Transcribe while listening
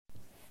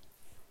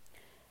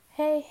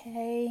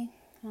Hey,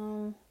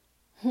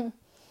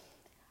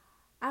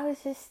 I was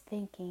just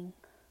thinking,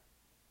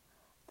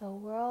 the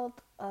world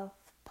of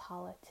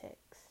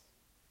politics.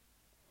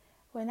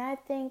 When I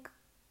think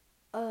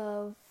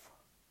of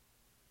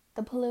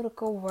the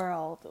political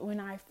world, when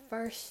I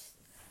first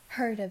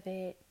heard of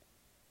it,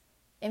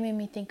 it made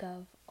me think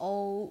of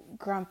old,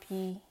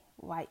 grumpy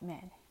white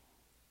men.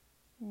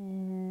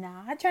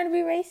 Not trying to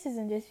be racist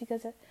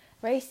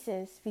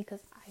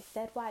because I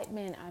said white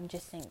men. I'm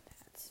just saying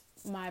that's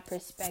my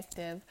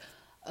perspective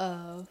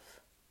of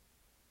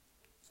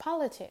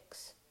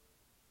politics.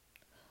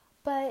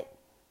 But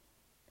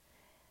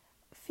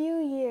few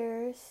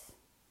years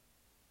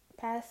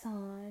pass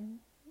on,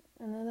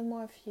 another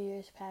more few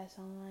years pass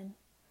on.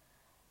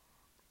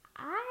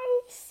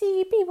 I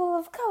see people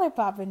of color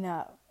popping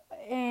up,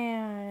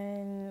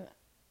 and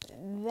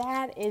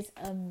that is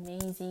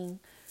amazing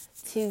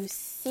to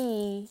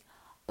see.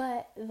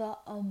 But the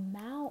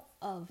amount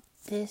of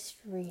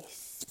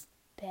disrespect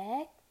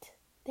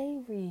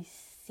they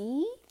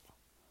receive,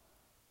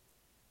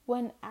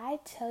 when I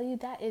tell you,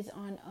 that is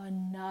on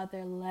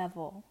another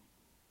level.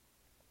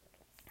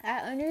 I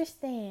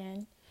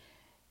understand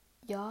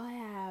y'all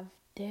have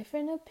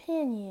different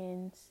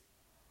opinions,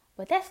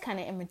 but that's kind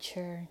of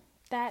immature.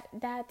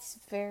 That's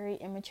very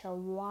immature.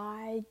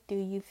 Why do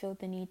you feel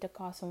the need to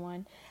call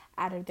someone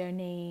out of their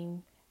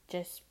name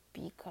just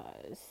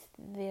because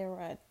they're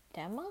a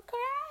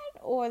Democrat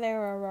or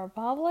they're a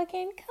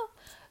Republican?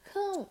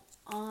 Come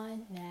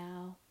on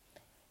now.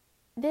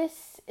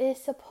 This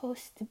is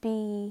supposed to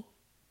be,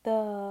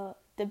 the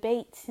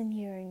debates and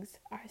hearings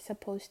are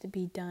supposed to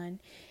be done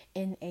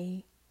in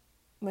a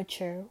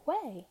mature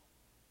way.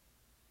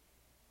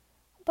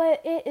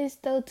 But it is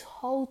the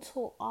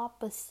total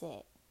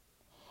opposite.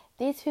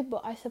 These people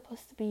are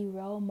supposed to be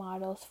role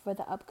models for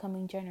the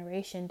upcoming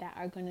generation that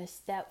are going to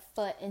step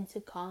foot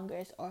into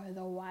Congress or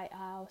the White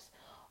House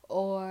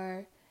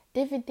or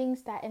different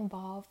things that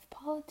involve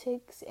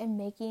politics and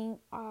making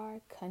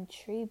our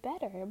country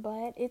better.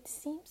 But it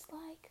seems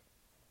like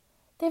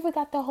they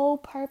forgot the whole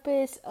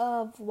purpose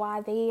of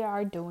why they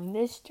are doing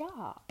this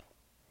job.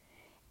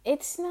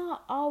 It's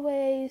not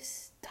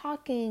always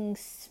talking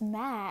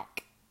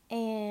smack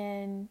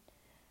and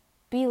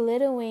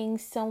belittling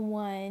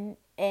someone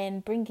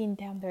and bringing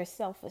down their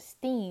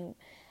self-esteem.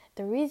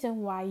 The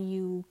reason why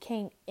you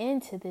came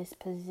into this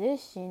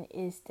position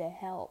is to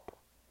help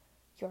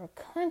your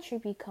country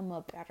become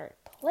a better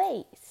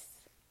place.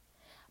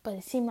 But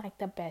it seemed like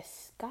the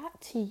best got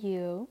to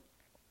you.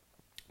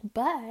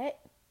 But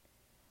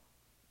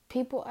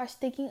people are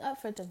sticking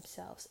up for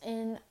themselves.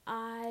 And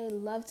I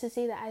love to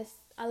see that.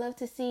 I love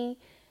to see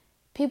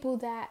people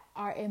that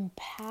are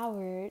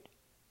empowered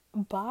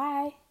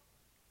by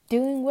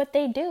doing what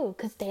they do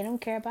because they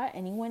don't care about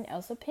anyone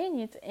else's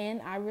opinions,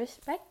 and I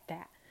respect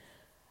that.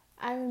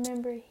 I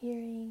remember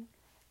hearing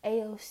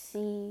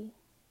AOC,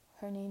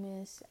 her name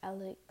is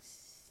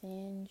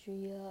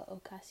Alexandria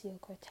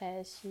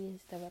Ocasio-Cortez. She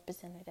is the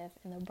representative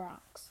in the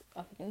Bronx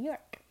of New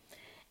York,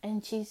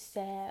 and she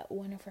said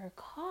one of her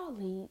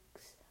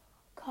colleagues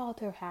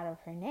called her out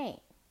of her name.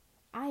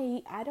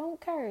 I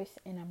don't curse,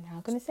 and I'm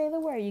not going to say the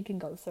word. You can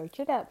go search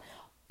it up.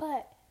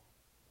 But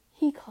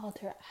he called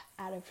her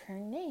out of her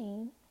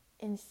name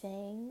and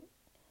saying,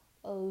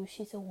 oh,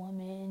 she's a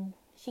woman,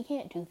 she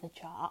can't do the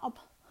job.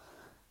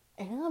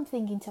 And I'm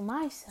thinking to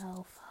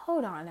myself,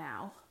 hold on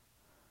now.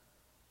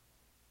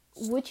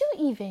 Would you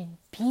even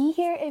be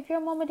here if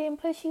your mama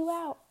didn't push you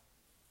out?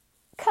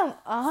 Come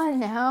on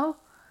now.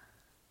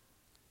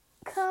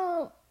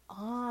 Come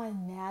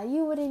on now.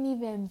 You wouldn't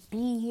even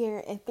be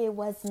here if it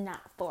was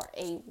not for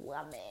a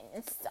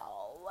woman.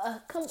 So,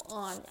 come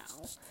on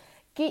now.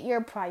 Get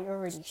your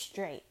priorities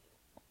straight.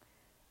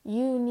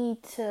 You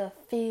need to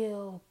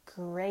feel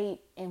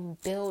great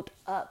and build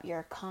up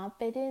your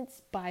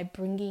confidence by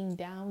bringing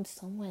down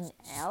someone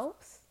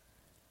else.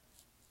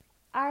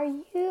 Are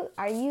you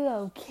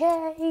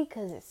okay?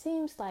 Because it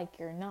seems like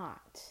you're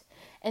not.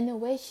 And the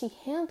way she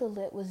handled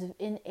it was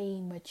in a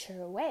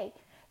mature way.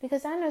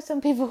 Because I know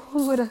some people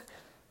who would have,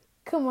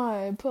 come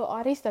on, put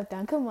all these stuff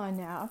down. Come on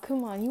now.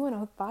 Come on, you want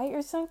to fight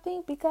or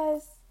something?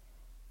 Because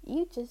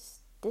you just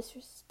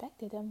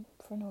disrespected them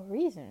for no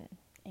reason.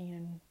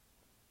 And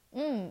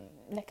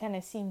that kind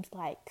of seems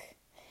like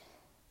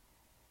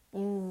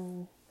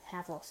you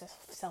have low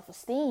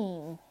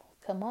self-esteem.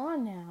 Come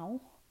on now.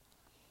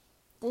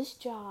 This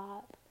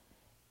job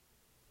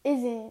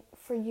isn't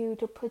for you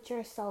to put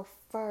yourself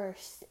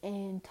first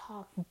and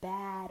talk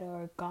bad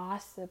or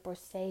gossip or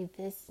say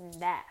this and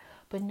that.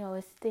 But no,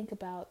 it's think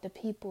about the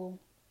people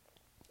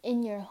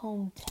in your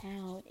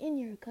hometown, in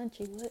your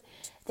country, what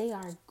they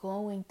are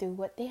going through,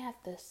 what they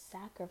have to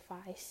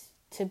sacrifice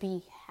to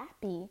be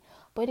happy.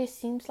 But it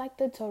seems like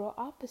the total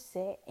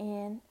opposite,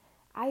 and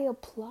I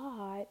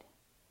applaud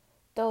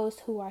those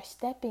who are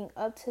stepping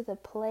up to the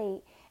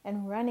plate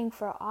and running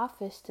for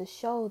office to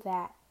show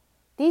that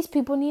these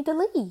people need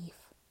to leave.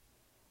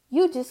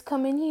 You just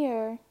come in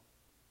here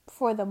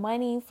for the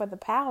money, for the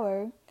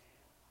power,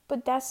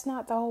 But that's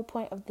not the whole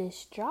point of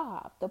this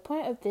job. The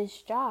point of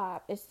this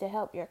job is to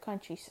help your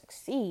country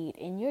succeed,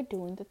 and you're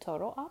doing the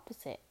total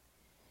opposite.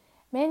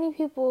 Many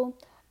people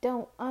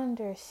don't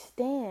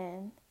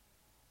understand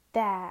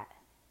that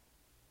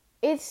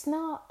it's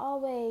not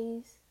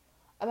always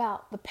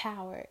about the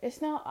power.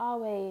 It's not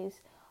always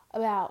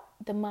about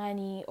the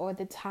money or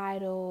the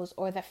titles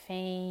or the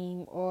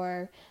fame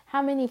or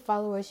how many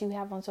followers you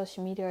have on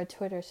social media or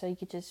Twitter so you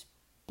could just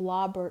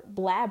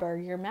blabber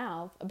your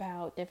mouth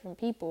about different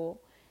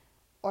people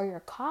or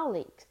your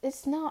colleagues.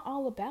 It's not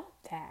all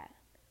about that.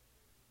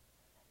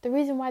 The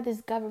reason why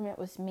this government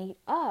was made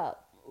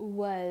up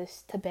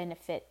was to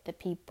benefit the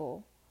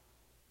people,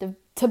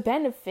 to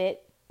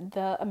benefit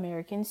the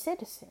American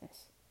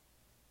citizens.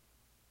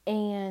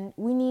 And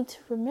we need to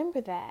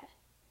remember that.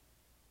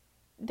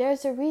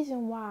 There's a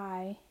reason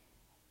why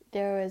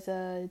there is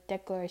a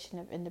Declaration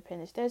of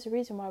Independence. There's a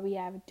reason why we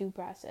have due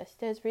process.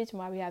 There's a reason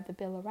why we have the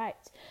Bill of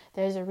Rights.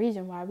 There's a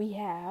reason why we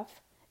have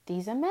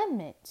these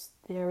amendments.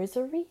 There is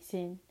a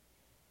reason.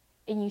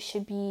 And you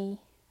should be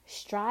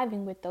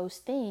striving with those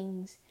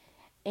things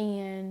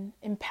and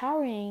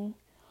empowering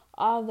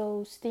all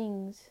those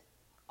things,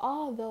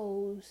 all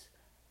those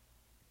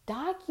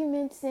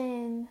documents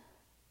and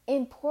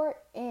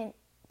important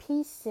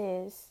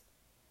pieces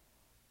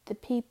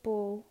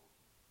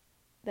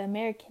the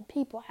American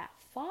people have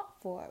fought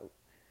for.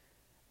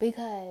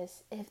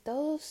 Because if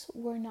those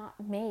were not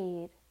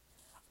made,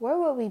 where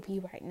would we be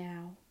right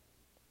now?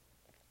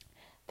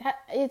 That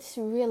it's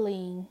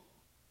really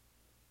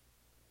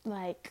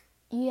like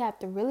you have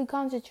to really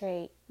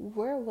concentrate.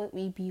 Where would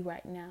we be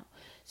right now?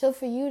 So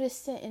for you to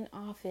sit in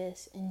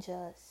office and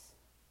just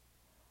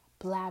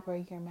blabber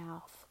your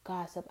mouth,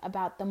 gossip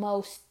about the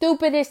most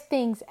stupidest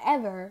things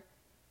ever,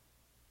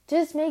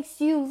 just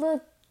makes you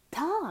look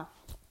dumb.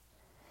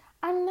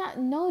 I'm not,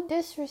 no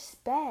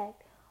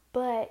disrespect,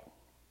 but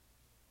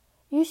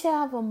you should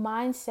have a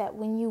mindset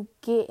when you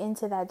get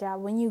into that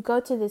job, when you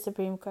go to the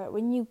Supreme Court,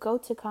 when you go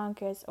to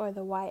Congress or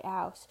the White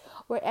House,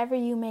 wherever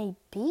you may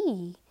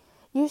be.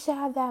 You should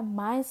have that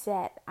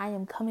mindset. I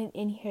am coming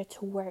in here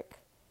to work,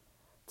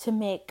 to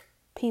make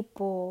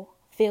people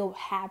feel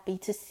happy,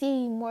 to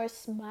see more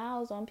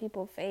smiles on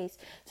people's face,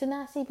 to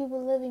not see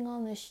people living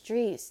on the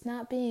streets,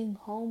 not being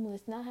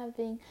homeless, not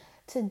having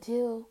to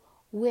deal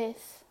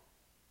with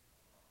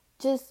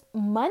just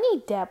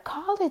money debt,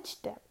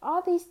 college debt.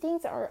 All these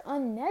things are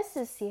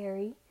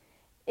unnecessary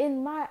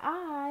in my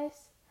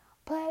eyes,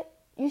 but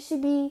you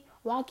should be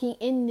walking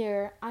in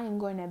there. I'm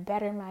going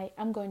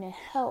to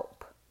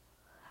help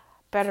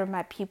better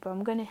my people.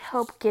 I'm going to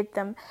help get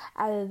them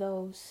out of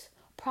those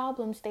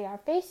problems they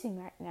are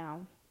facing right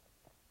now.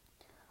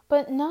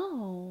 But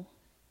no.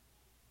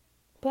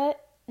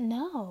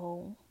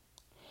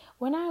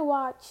 When I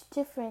watch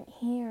different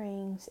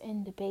hearings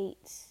and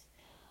debates,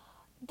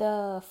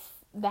 the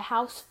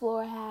House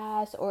floor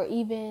has, or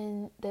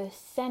even the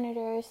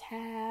senators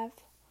have,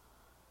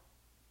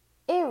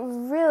 it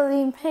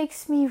really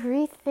makes me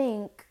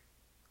rethink,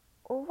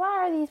 why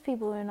are these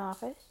people in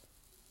office?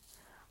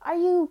 Are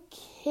you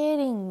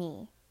kidding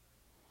me?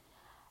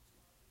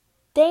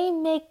 They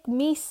make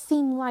me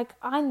seem like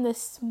I'm the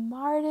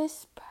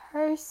smartest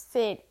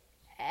person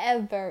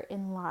ever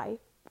in life.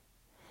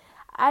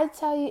 I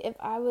tell you, if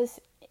I was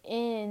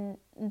in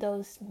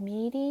those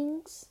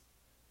meetings,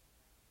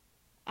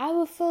 I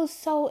would feel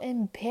so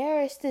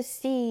embarrassed to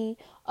see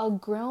a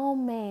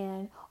grown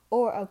man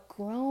or a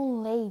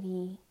grown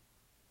lady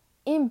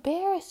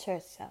embarrass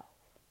herself.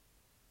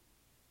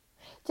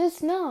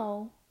 Just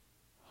know,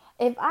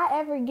 if I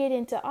ever get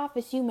into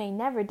office, you may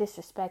never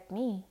disrespect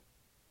me.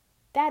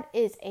 That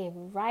is a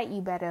right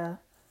you better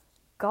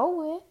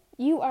go with.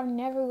 You are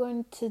never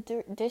going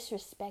to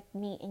disrespect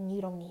me, and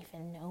you don't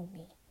even know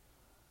me.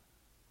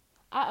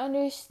 I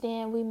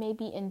understand we may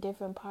be in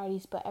different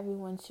parties, but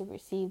everyone should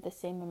receive the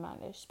same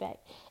amount of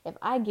respect. If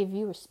I give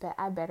you respect,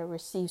 I better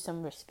receive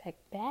some respect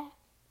back.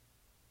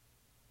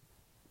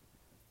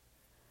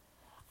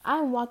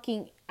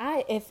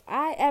 If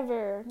I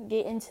ever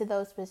get into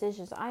those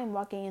positions, I am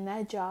walking in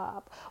that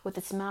job with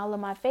a smile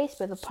on my face,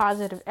 with a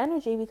positive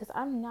energy, because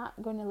I'm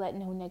not going to let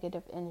no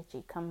negative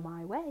energy come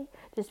my way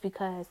just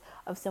because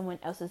of someone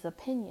else's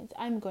opinions.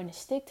 I'm going to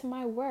stick to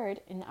my word,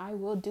 and I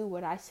will do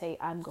what I say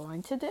I'm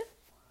going to do.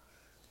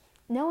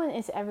 No one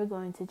is ever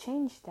going to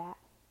change that.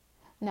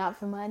 Not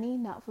for money,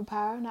 not for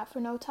power, not for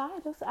no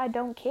titles. I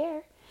don't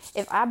care.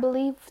 If I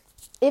believe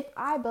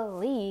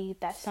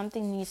that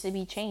something needs to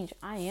be changed,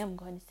 I am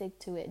going to stick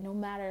to it, no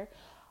matter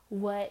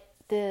what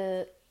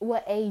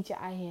age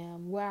I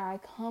am, where I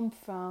come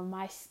from,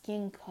 my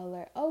skin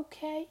color.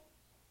 Okay,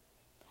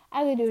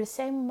 I can do the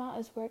same amount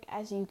of work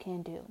as you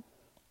can do.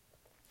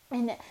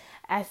 And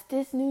as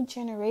this new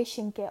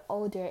generation get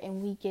older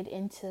and we get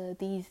into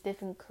these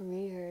different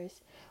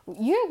careers,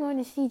 you're going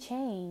to see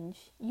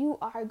change. You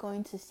are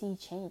going to see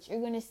change. You're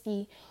going to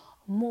see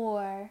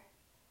more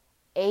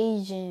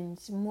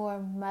Asians, more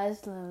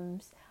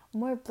Muslims,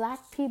 more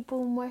Black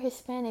people, more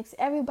Hispanics,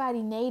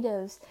 everybody,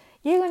 natives.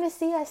 You're going to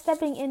see us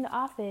stepping into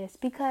office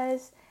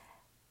because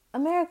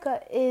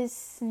America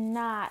is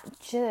not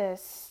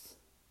just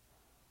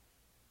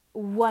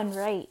one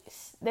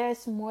race.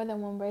 There's more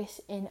than one race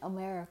in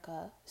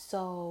America.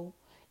 So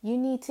you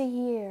need to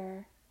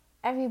hear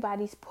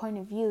everybody's point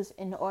of views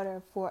in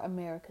order for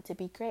America to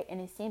be great. And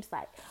it seems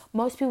like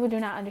most people do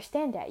not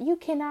understand that. You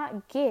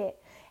cannot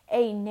get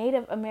a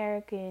Native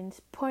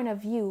American's point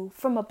of view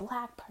from a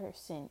black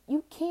person.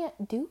 You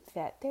can't do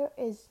that. There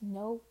is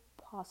no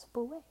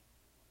possible way.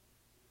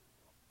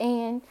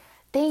 And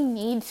they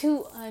need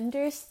to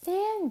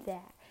understand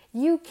that.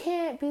 You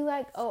can't be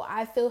like, oh,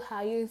 I feel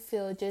how you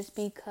feel just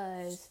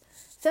because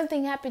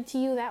something happened to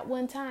you that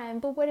one time.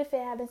 But what if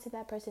it happens to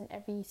that person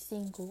every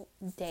single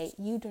day?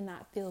 You do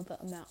not feel the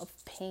amount of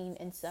pain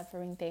and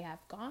suffering they have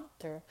gone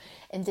through.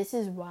 And this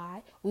is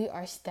why we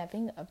are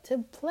stepping up to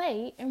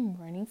plate and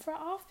running for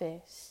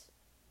office.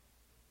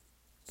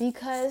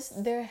 Because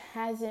there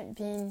hasn't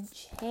been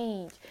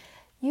change.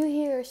 You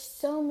hear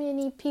so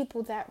many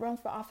people that run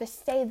for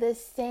office say the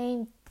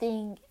same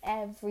thing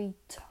every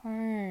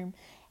term.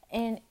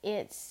 And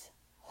it's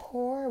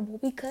horrible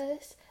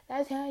because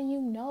that's how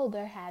you know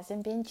there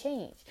hasn't been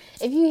change.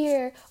 If you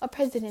hear a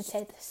president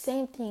say the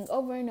same thing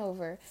over and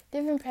over,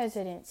 different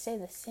presidents say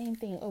the same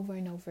thing over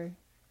and over,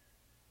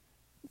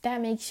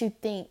 that makes you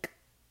think,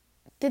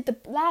 did the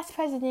last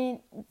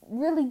president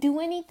really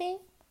do anything?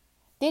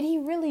 Did he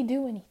really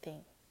do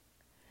anything?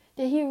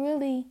 Did he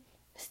really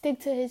stick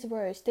to his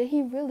words? Did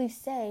he really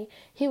say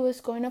he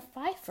was going to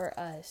fight for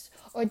us?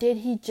 Or did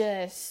he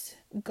just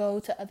go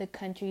to other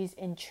countries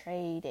and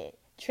trade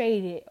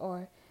it,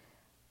 or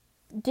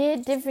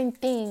did different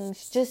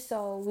things just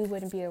so we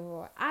wouldn't be a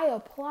war? I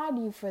applaud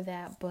you for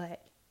that,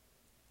 but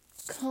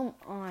come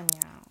on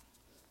now.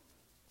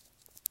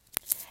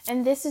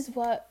 And this is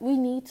what we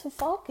need to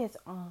focus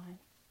on.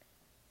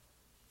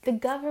 The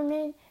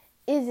government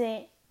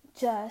isn't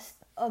just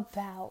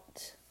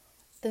about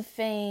the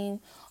fame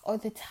or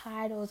the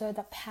titles or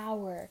the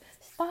power.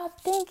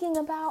 Stop thinking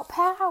about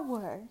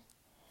power.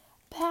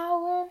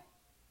 Power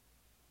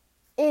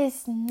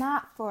is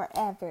not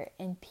forever,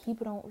 and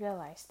people don't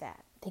realize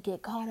that. They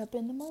get caught up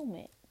in the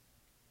moment.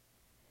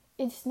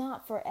 It's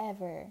not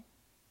forever.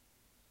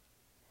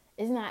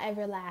 It's not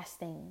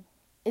everlasting.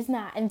 It's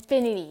not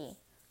infinity.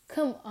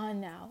 Come on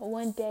now.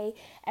 One day,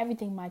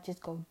 everything might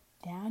just go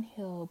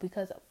downhill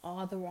because of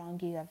all the wrong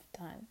you have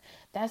done.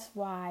 That's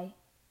why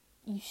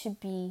you should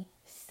be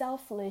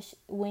selfless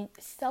when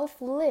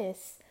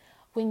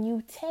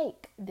you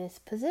take this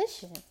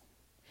position.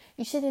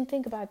 You shouldn't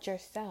think about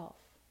yourself,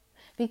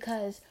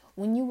 because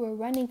when you were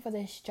running for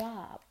this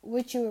job,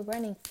 what you were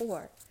running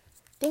for,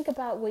 think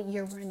about what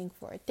you're running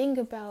for. Think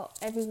about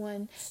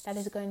everyone that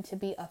is going to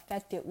be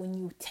affected when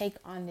you take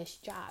on this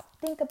job.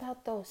 Think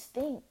about those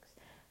things.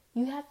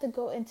 You have to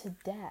go into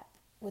depth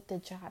with the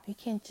job. You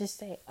can't just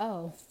say,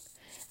 oh,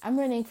 I'm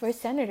running for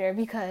senator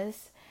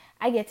because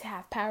I get to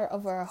have power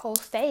over a whole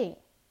state.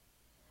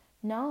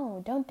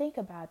 No, don't think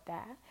about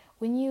that.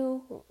 When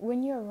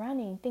you're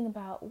running, think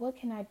about, what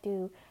can I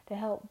do to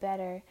help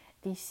better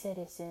these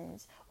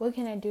citizens? What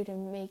can I do to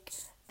make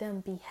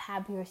them be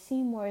happier,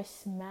 see more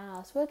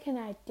smiles? What can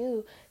I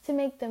do to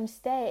make them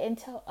stay and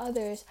tell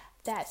others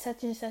that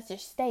such and such a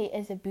state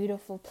is a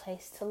beautiful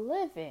place to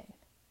live in?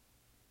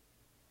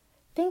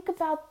 Think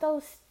about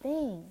those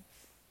things.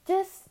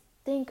 Just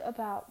think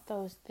about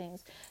those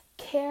things.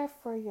 Care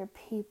for your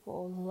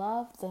people.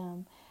 Love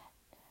them.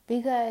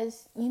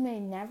 Because you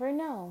may never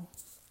know.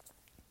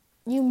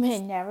 You may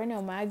never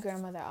know. My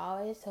grandmother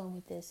always told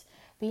me this.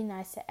 Be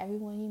nice to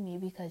everyone you meet,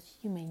 because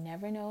you may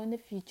never know in the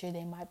future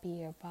they might be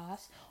your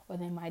boss, or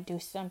they might do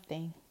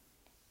something.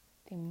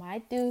 They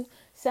might do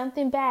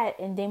something bad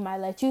and they might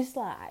let you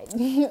slide.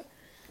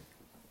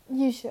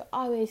 You should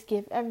always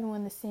give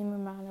everyone the same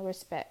amount of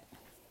respect.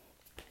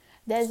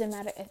 Doesn't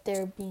matter if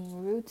they're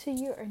being rude to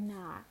you or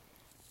not.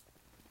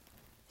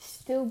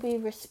 Still be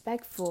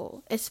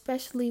respectful,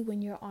 especially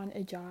when you're on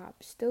a job.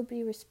 Still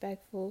be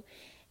respectful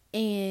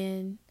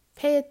and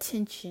pay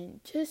attention.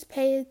 Just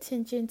pay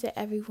attention to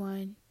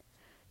everyone.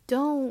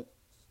 Don't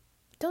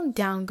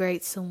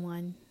downgrade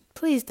someone.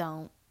 Please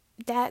don't.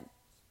 That's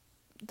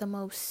the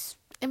most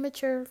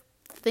immature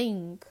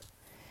thing,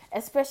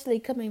 especially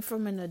coming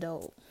from an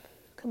adult.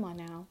 Come on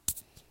now.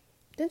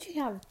 Don't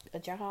you have a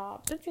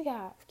job? Don't you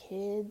have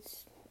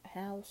kids, a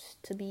house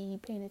to be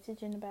paying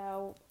attention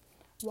about?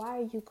 Why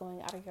are you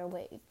going out of your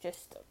way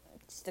just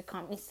to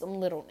call me some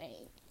little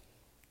name?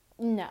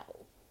 No.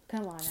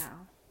 Come on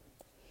now.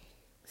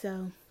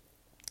 So,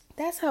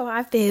 that's how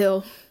I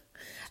feel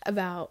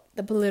about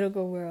the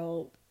political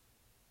world,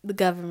 the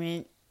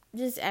government,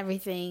 just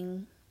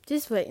everything.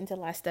 Just wait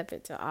until I step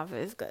into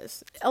office,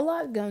 because a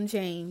lot gonna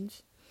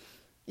change.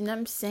 And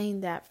I'm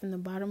saying that from the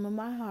bottom of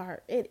my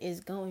heart. It is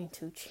going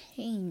to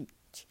change.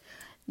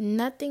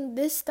 Nothing,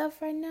 this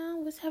stuff right now,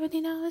 what's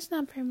happening now, it's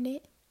not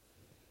permanent.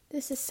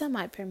 This is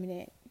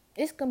semi-permanent.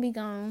 It's going to be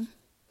gone.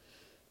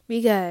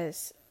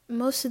 Because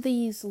most of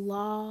these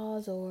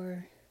laws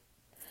or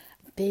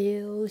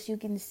bills, you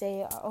can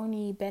say, are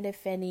only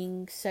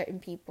benefiting certain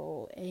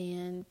people.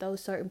 And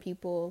those certain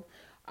people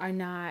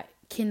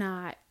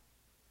cannot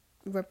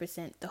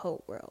represent the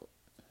whole world.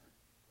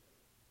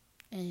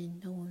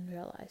 And no one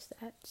realized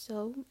that.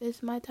 So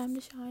it's my time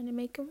to shine and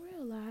make them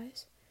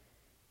realize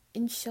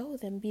and show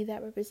them, be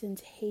that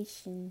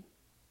representation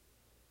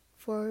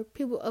for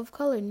people of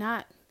color.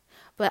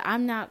 But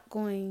I'm not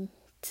going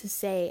to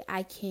say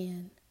I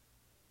can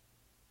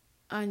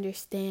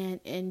understand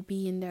and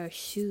be in their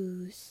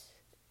shoes,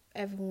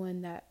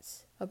 everyone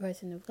that's a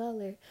person of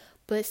color,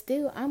 but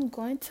still I'm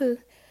going to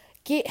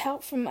get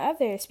help from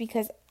others,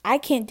 because I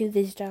can't do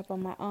this job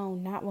on my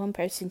own. Not one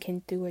person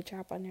can do a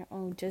job on their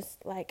own.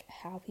 Just like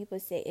how people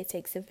say it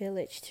takes a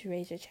village to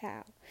raise a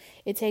child,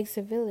 it takes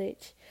a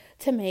village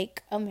to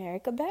make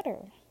America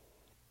better.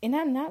 And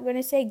I'm not going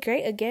to say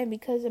great again,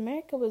 because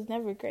America was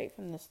never great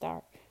from the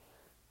start.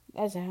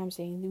 That's what I'm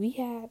saying. We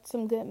had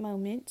some good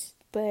moments,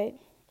 but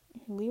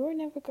we were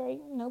never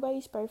great.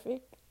 Nobody's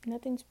perfect.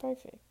 Nothing's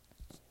perfect.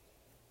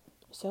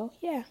 So,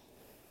 yeah.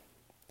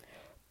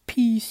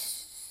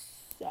 Peace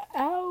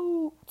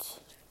out.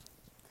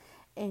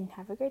 And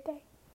have a great day.